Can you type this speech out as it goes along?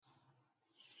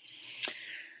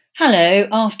Hello,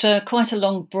 after quite a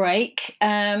long break,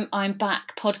 I'm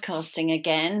back podcasting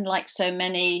again. Like so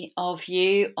many of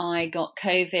you, I got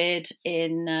COVID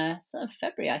in sort of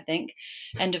February, I think,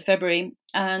 end of February.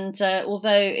 And although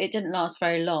it didn't last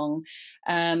very long,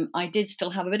 I did still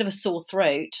have a bit of a sore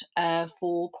throat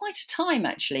for quite a time,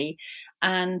 actually.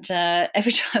 And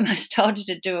every time I started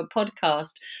to do a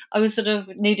podcast, I was sort of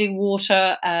needing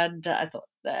water, and I thought,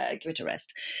 give it a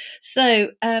rest. So,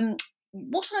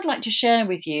 what I'd like to share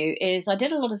with you is I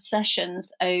did a lot of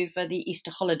sessions over the Easter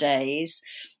holidays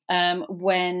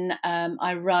when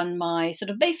I run my sort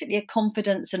of basically a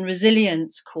confidence and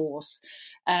resilience course.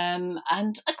 And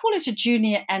I call it a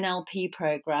junior NLP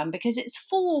program because it's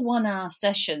 4 1 hour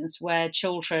sessions where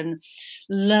children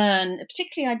learn,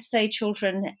 particularly I'd say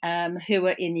children who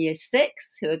are in year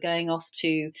 6, who are going off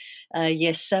to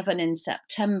year 7 in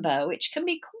September, which can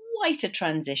be quite a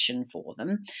transition for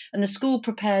them, and the school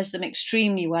prepares them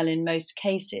extremely well in most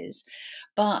cases.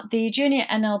 But the Junior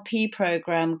NLP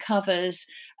program covers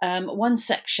one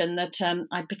section that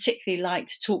I particularly like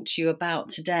to talk to you about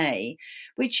today,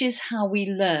 which is how we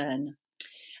learn.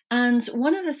 And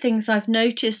one of the things I've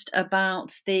noticed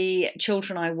about the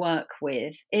children I work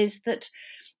with is that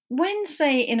when,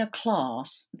 say, in a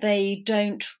class, they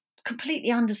don't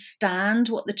completely understand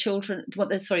what the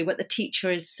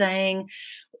teacher is saying,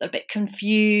 they're a bit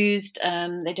confused,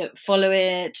 they don't follow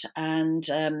it, and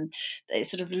they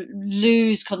sort of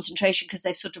lose concentration because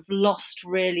they've sort of lost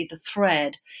really the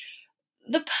thread.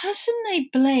 The person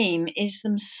they blame is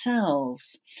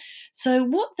themselves. So,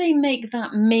 what they make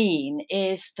that mean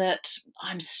is that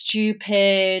I'm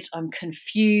stupid, I'm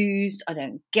confused, I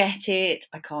don't get it,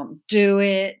 I can't do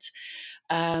it.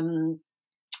 Um,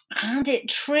 and it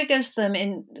triggers them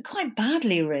in quite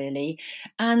badly, really.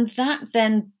 And that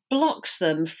then blocks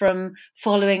them from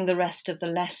following the rest of the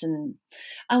lesson.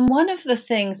 And one of the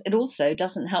things, it also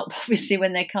doesn't help, obviously,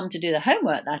 when they come to do the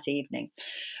homework that evening.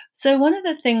 So, one of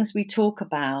the things we talk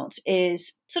about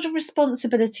is sort of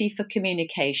responsibility for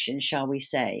communication, shall we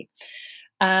say.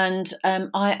 And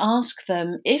I ask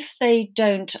them if they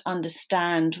don't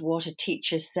understand what a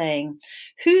teacher's saying,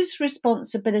 whose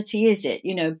responsibility is it,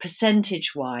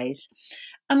 percentage wise?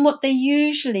 And what they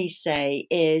usually say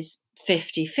is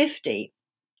 50-50.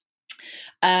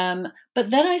 But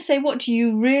then I say, what do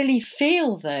you really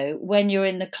feel though when you're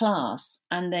in the class?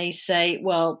 And they say,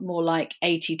 well, more like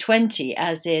 80-20,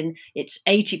 as in it's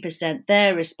 80%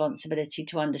 their responsibility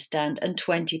to understand and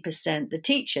 20% the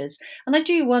teachers. And I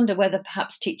do wonder whether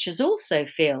perhaps teachers also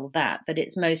feel that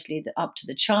it's mostly up to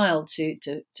the child to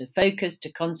focus,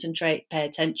 to concentrate, pay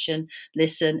attention,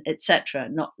 listen, etc.,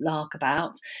 not lark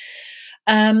about.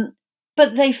 Um,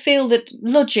 but they feel that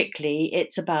logically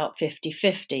it's about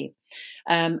 50-50.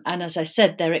 And as I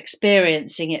said, they're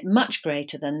experiencing it much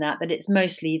greater than that it's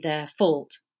mostly their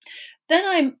fault. Then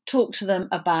I talk to them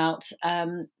about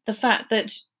the fact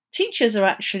that teachers are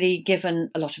actually given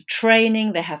a lot of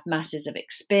training, they have masses of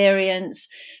experience,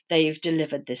 they've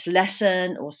delivered this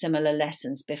lesson or similar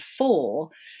lessons before.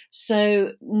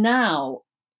 So now,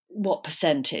 what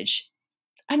percentage?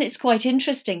 And it's quite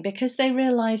interesting because they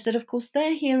realize that, of course,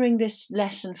 they're hearing this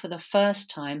lesson for the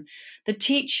first time. The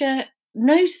teacher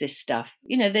knows this stuff.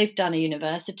 They've done a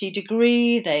university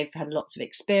degree, they've had lots of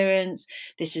experience.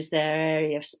 This is their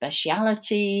area of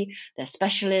speciality, their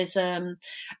specialism.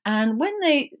 And when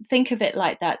they think of it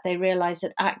like that, they realize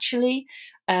that actually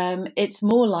it's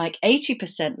more like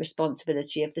 80%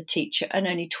 responsibility of the teacher and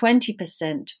only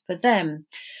 20% for them.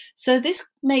 So this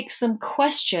makes them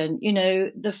question,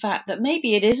 the fact that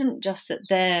maybe it isn't just that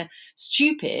they're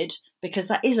stupid, because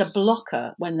that is a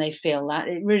blocker when they feel that.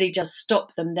 It really does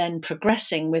stop them then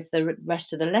progressing with the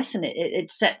rest of the lesson. It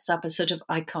sets up a sort of,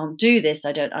 I can't do this,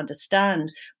 I don't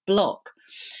understand block.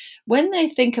 When they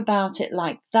think about it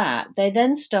like that, they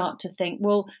then start to think,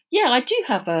 well, yeah, I do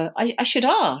have I should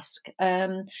ask.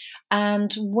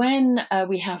 And when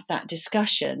we have that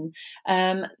discussion,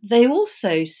 they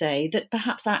also say that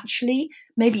perhaps actually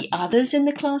maybe others in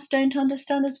the class don't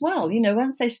understand as well.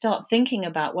 Once they start thinking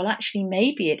about, well, actually,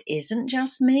 maybe it isn't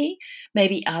just me,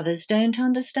 maybe others don't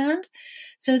understand.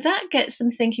 So that gets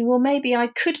them thinking, well, maybe I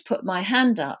could put my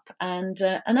hand up and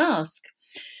ask.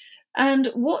 And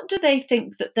what do they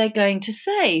think that they're going to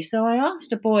say? So I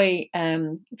asked a boy,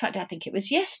 in fact, I think it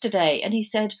was yesterday, and he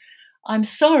said, I'm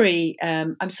sorry,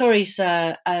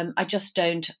 sir, I just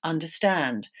don't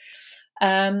understand.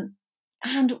 Um,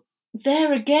 and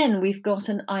there again, we've got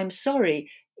an I'm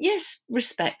sorry. Yes,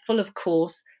 respectful, of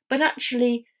course, but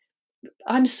actually,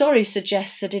 I'm sorry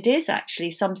suggests that it is actually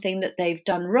something that they've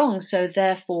done wrong. So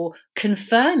therefore,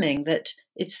 confirming that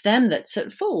it's them that's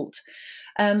at fault.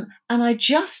 And I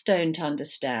just don't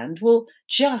understand. Well,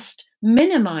 just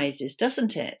minimizes,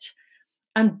 doesn't it?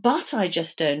 And but I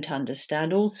just don't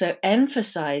understand also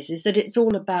emphasizes that it's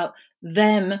all about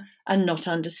them and not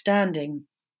understanding.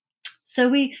 So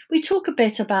we talk a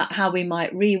bit about how we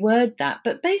might reword that,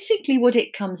 but basically what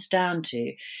it comes down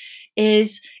to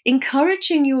is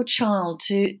encouraging your child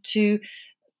to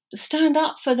stand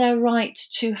up for their right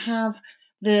to have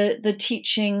the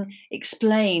teaching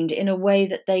explained in a way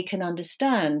that they can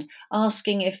understand,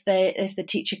 asking if the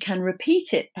teacher can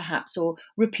repeat it perhaps, or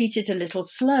repeat it a little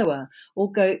slower,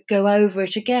 or go over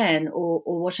it again, or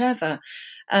whatever.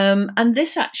 And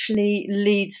this actually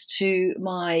leads to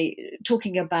my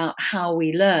talking about how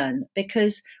we learn,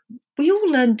 because we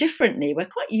all learn differently. We're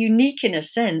quite unique in a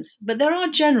sense, but there are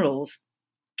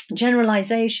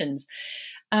generalizations,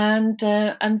 and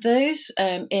those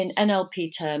in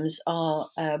NLP terms are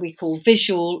we call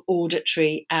visual,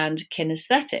 auditory, and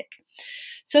kinesthetic.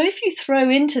 So if you throw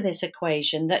into this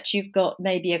equation that you've got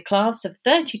maybe a class of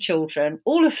 30 children,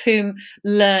 all of whom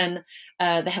learn,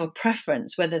 they have a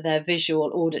preference whether they're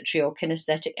visual, auditory, or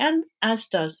kinesthetic, and as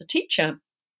does the teacher.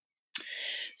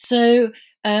 So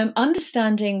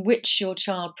understanding which your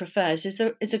child prefers is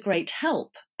a great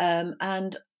help.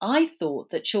 And I thought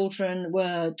that children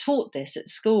were taught this at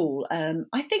school.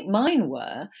 I think mine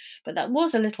were, but that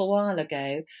was a little while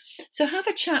ago. So have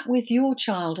a chat with your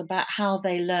child about how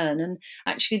they learn. And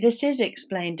actually, this is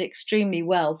explained extremely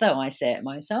well, though I say it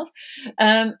myself,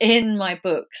 in my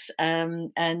books.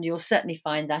 And you'll certainly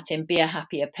find that in Be a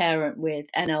Happier Parent with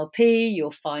NLP.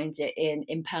 You'll find it in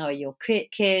Empower Your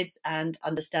Kids and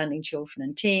Understanding Children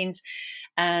and Teens.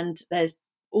 And there's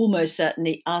almost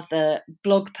certainly other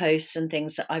blog posts and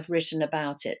things that I've written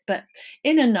about it. But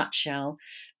in a nutshell,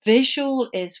 visual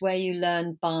is where you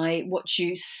learn by what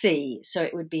you see. So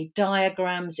it would be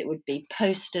diagrams, it would be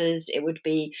posters, it would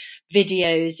be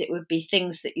videos, it would be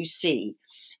things that you see.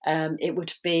 It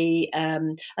would be,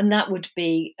 and that would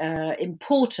be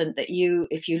important that you,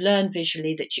 if you learn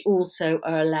visually, that you also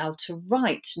are allowed to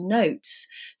write notes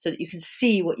so that you can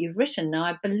see what you've written. Now,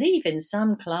 I believe in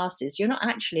some classes you're not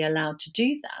actually allowed to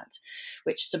do that,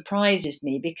 which surprises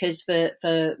me, because for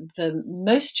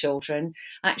most children,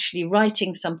 actually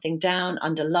writing something down,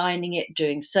 underlining it,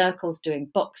 doing circles,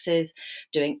 doing boxes,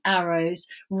 doing arrows,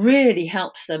 really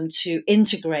helps them to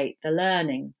integrate the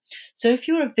learning. So if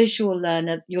you're a visual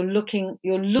learner, you're looking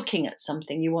at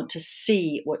something, you want to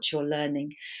see what you're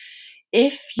learning.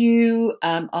 If you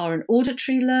are an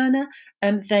auditory learner,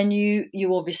 then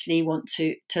you obviously want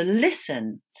to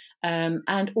listen.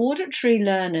 And auditory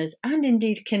learners, and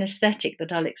indeed kinesthetic,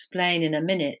 that I'll explain in a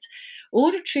minute,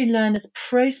 auditory learners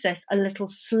process a little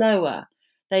slower.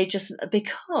 They just,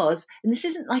 because, and this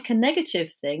isn't like a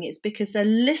negative thing, it's because they're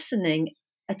listening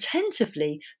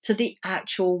attentively to the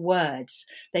actual words.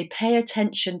 They pay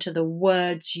attention to the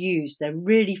words used. They're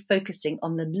really focusing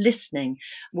on the listening,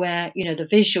 where the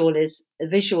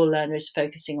visual learner is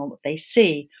focusing on what they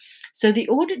see. So the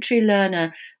auditory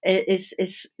learner is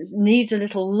needs a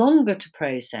little longer to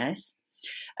process.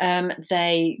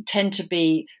 They tend to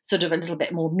be sort of a little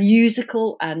bit more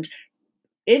musical, and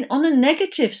on a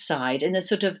negative side, in the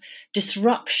sort of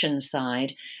disruption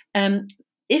side,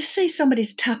 if, say,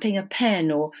 somebody's tapping a pen,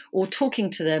 or talking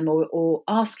to them, or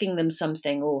asking them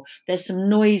something, or there's some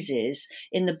noises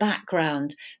in the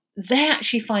background, they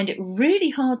actually find it really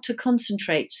hard to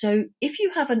concentrate. So if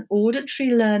you have an auditory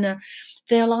learner,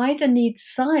 they'll either need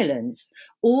silence,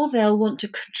 or they'll want to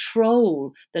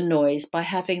control the noise by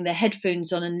having their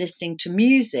headphones on and listening to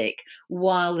music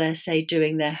while they're, say,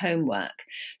 doing their homework.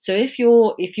 So if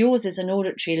yours is an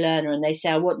auditory learner and they say,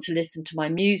 I want to listen to my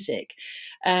music,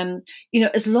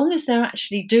 as long as they're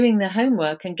actually doing their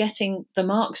homework and getting the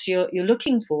marks you're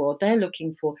looking for, or they're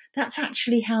looking for, that's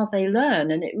actually how they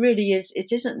learn. And it really is,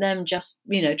 it isn't them just,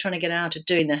 trying to get out of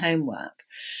doing their homework.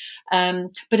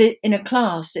 But in a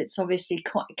class, it's obviously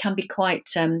can be quite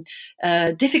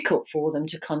difficult for them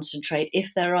to concentrate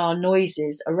if there are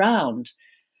noises around.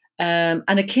 And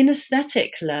a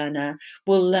kinesthetic learner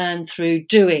will learn through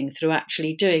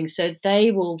actually doing. So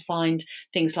they will find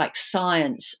things like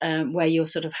science, where you're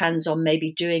sort of hands-on,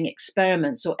 maybe doing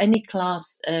experiments, or any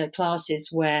classes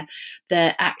where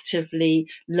they're actively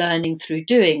learning through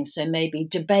doing. So maybe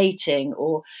debating,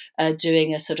 or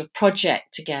doing a sort of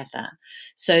project together.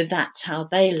 So that's how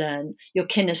they learn. Your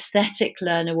kinesthetic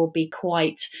learner will be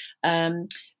quite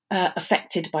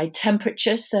affected by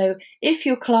temperature. So if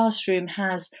your classroom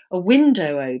has a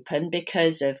window open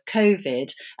because of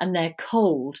COVID and they're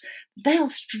cold,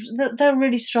 they'll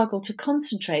really struggle to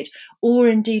concentrate, or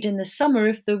indeed in the summer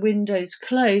if the window's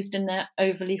closed and they're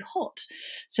overly hot.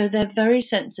 So they're very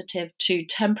sensitive to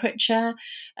temperature.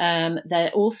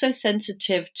 They're also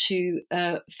sensitive to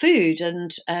food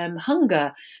and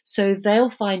hunger. So they'll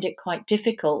find it quite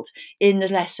difficult in the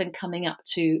lesson coming up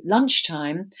to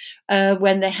lunchtime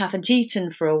when they haven't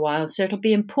eaten for a while. So it'll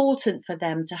be important for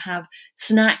them to have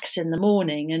snacks in the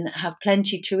morning and have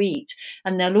plenty to eat.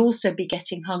 And they'll also be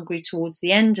getting hungry towards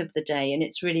the end of the day. And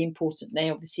it's really important they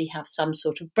obviously have some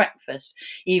sort of breakfast,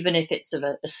 even if it's of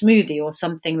a smoothie or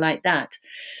something like that.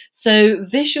 So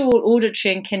visual,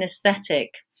 auditory, and kinesthetic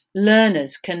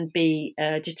learners can be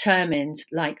determined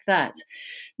like that.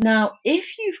 Now,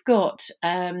 if you've got,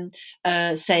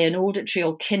 say, an auditory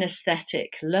or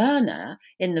kinesthetic learner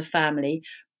in the family,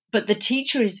 but the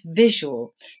teacher is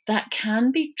visual, that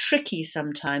can be tricky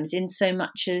sometimes, in so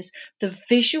much as the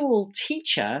visual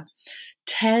teacher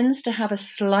tends to have a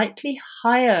slightly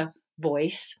higher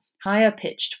voice, higher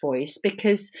pitched voice,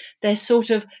 because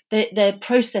they're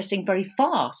processing very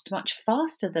fast, much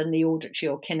faster than the auditory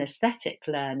or kinesthetic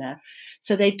learner.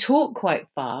 So they talk quite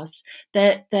fast.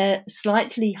 They're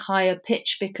slightly higher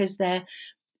pitch because they're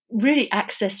really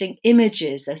accessing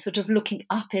images. They're sort of looking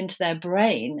up into their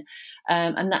brain,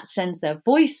 and that sends their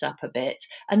voice up a bit.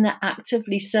 And they're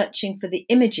actively searching for the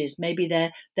images. Maybe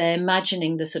they're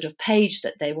imagining the sort of page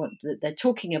that they're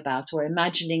talking about, or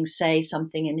imagining, say,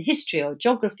 something in history or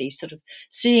geography, sort of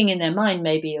seeing in their mind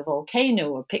maybe a volcano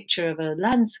or a picture of a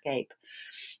landscape.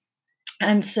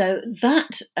 And so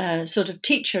that sort of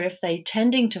teacher, if they're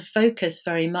tending to focus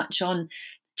very much on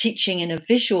teaching in a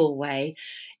visual way,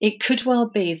 it could well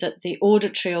be that the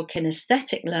auditory or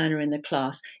kinesthetic learner in the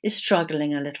class is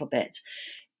struggling a little bit.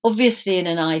 Obviously, in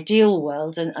an ideal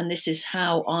world, and this is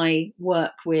how I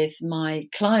work with my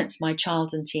clients, my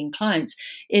child and teen clients,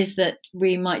 is that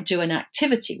we might do an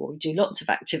activity. Well, we do lots of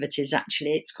activities,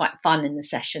 actually. It's quite fun in the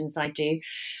sessions I do.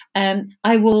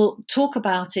 I will talk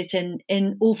about it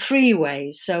in all three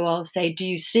ways. So I'll say, do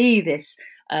you see this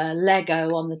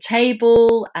Lego on the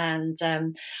table? And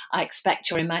I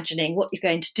expect you're imagining what you're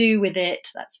going to do with it.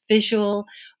 That's visual.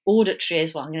 Auditory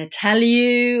is, well, I'm going to tell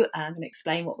you, I'm going to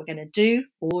explain what we're going to do.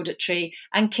 Auditory.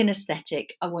 And kinesthetic,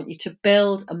 I want you to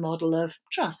build a model of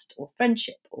trust or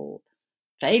friendship or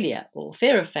failure or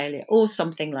fear of failure or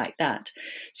something like that.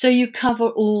 So you cover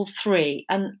all three.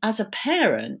 And as a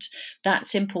parent,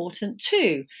 that's important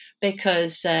too,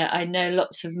 because I know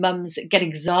lots of mums get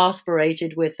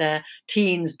exasperated with their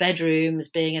teens' bedrooms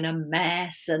being in a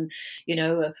mess. And,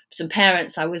 some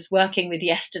parents I was working with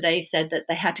yesterday said that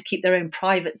they had to keep their own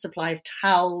private supply of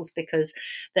towels because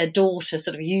their daughter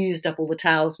sort of used up all the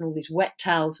towels, and all these wet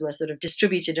towels were sort of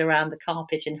distributed around the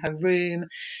carpet in her room,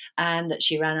 and that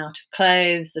she ran out of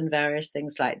clothes and various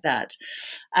things like that.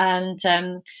 And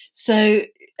so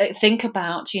think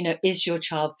about, is your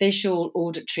child visual,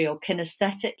 auditory, or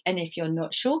kinesthetic? And if you're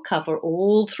not sure, cover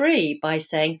all three by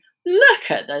saying,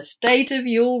 look at the state of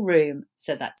your room.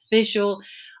 So that's visual.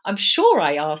 I'm sure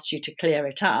I asked you to clear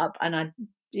it up, and I,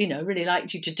 really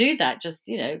liked you to do that. Just,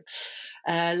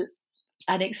 and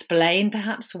explain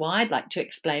perhaps why. I'd like to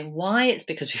explain why. It's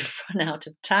because we've run out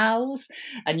of towels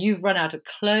and you've run out of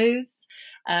clothes.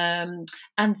 And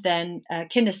then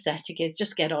kinesthetic is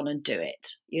just get on and do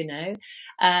it.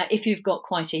 If you've got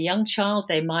quite a young child,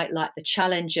 they might like the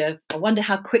challenge of, I wonder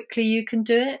how quickly you can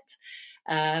do it.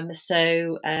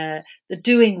 So the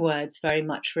doing words very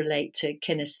much relate to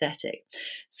kinesthetic.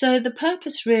 So the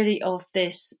purpose really of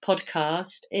this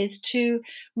podcast is to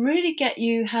really get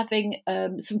you having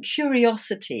some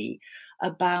curiosity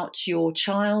about your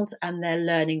child and their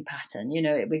learning pattern.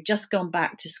 We've just gone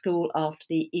back to school after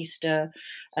the Easter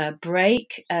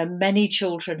break. Many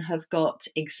children have got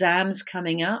exams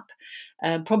coming up,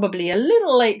 probably a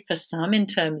little late for some in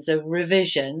terms of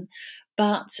revision.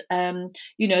 But,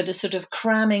 the sort of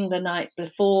cramming the night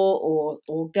before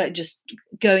or just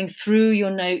going through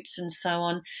your notes and so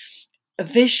on. A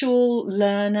visual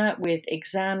learner with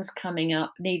exams coming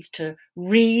up needs to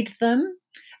read them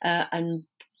and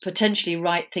potentially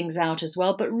write things out as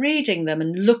well, but reading them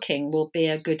and looking will be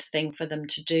a good thing for them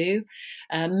to do.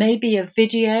 Maybe a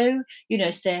video,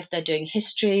 say if they're doing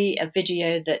history, a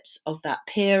video that's of that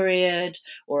period,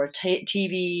 or a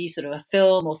TV, sort of a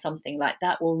film or something like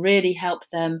that will really help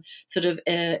them sort of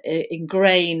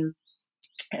ingrain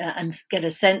and get a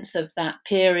sense of that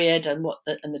period and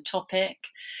and the topic.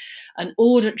 An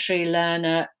auditory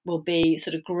learner will be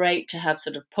sort of great to have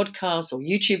sort of podcasts or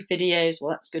YouTube videos.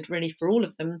 Well, that's good really for all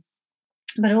of them.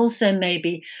 But also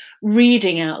maybe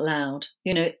reading out loud,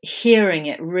 hearing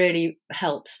it really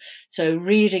helps. So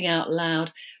reading out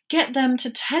loud, get them to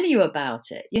tell you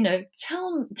about it.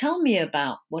 Tell me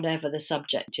about whatever the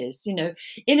subject is.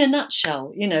 In a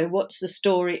nutshell, what's the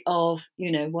story of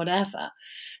whatever.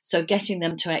 So getting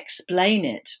them to explain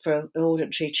it for an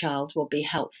auditory child will be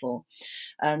helpful,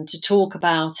 and to talk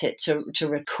about it, to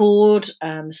record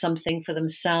something for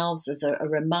themselves as a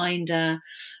reminder,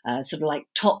 sort of like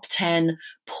top 10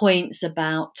 points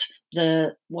about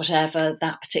the whatever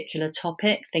that particular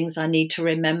topic, things I need to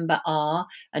remember are,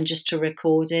 and just to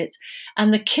record it.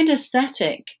 And the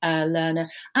kinesthetic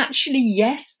learner, actually,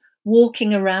 yes,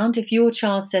 walking around, if your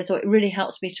child says, oh, it really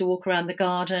helps me to walk around the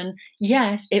garden,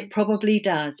 yes, it probably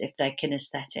does if they're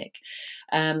kinesthetic.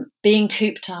 Being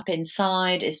cooped up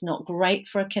inside is not great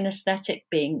for a kinesthetic.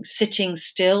 Being sitting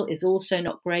still is also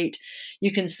not great.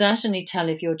 You can certainly tell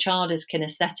if your child is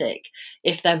kinesthetic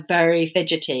if they're very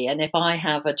fidgety. And if I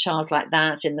have a child like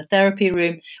that in the therapy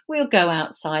room, we'll go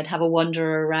outside, have a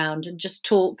wander around, and just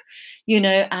talk,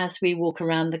 as we walk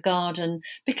around the garden,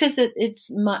 because it's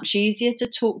much easier to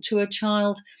talk to a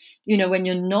child, when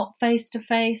you're not face to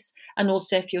face, and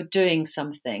also if you're doing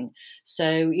something.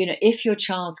 So, if your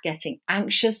child's getting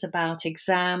anxious about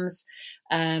exams,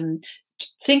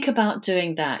 think about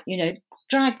doing that.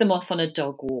 Drag them off on a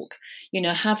dog walk,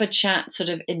 have a chat sort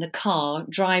of in the car,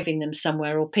 driving them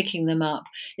somewhere or picking them up.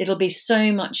 It'll be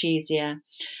so much easier.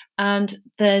 And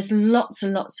there's lots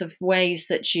and lots of ways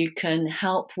that you can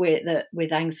help with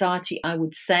anxiety. I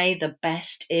would say the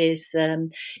best is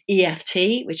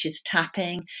EFT, which is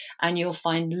tapping, and you'll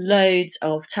find loads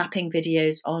of tapping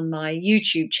videos on my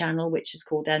YouTube channel, which is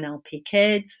called NLP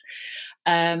Kids.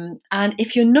 And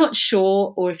if you're not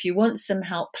sure, or if you want some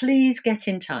help, please get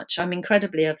in touch. I'm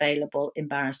incredibly available,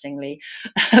 embarrassingly,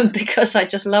 because I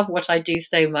just love what I do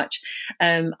so much.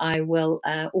 I will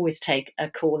always take a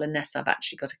call unless I've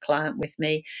actually got a client with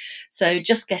me. So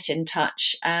just get in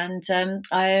touch, and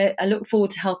I look forward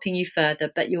to helping you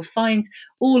further. But you'll find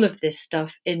all of this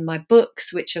stuff in my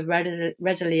books, which are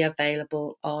readily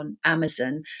available on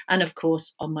Amazon and, of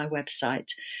course, on my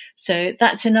website. So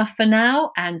that's enough for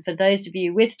now. And for those of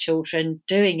you with children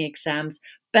doing exams,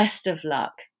 best of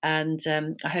luck. And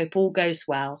I hope all goes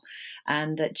well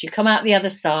and that you come out the other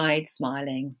side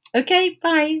smiling. Okay,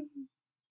 bye.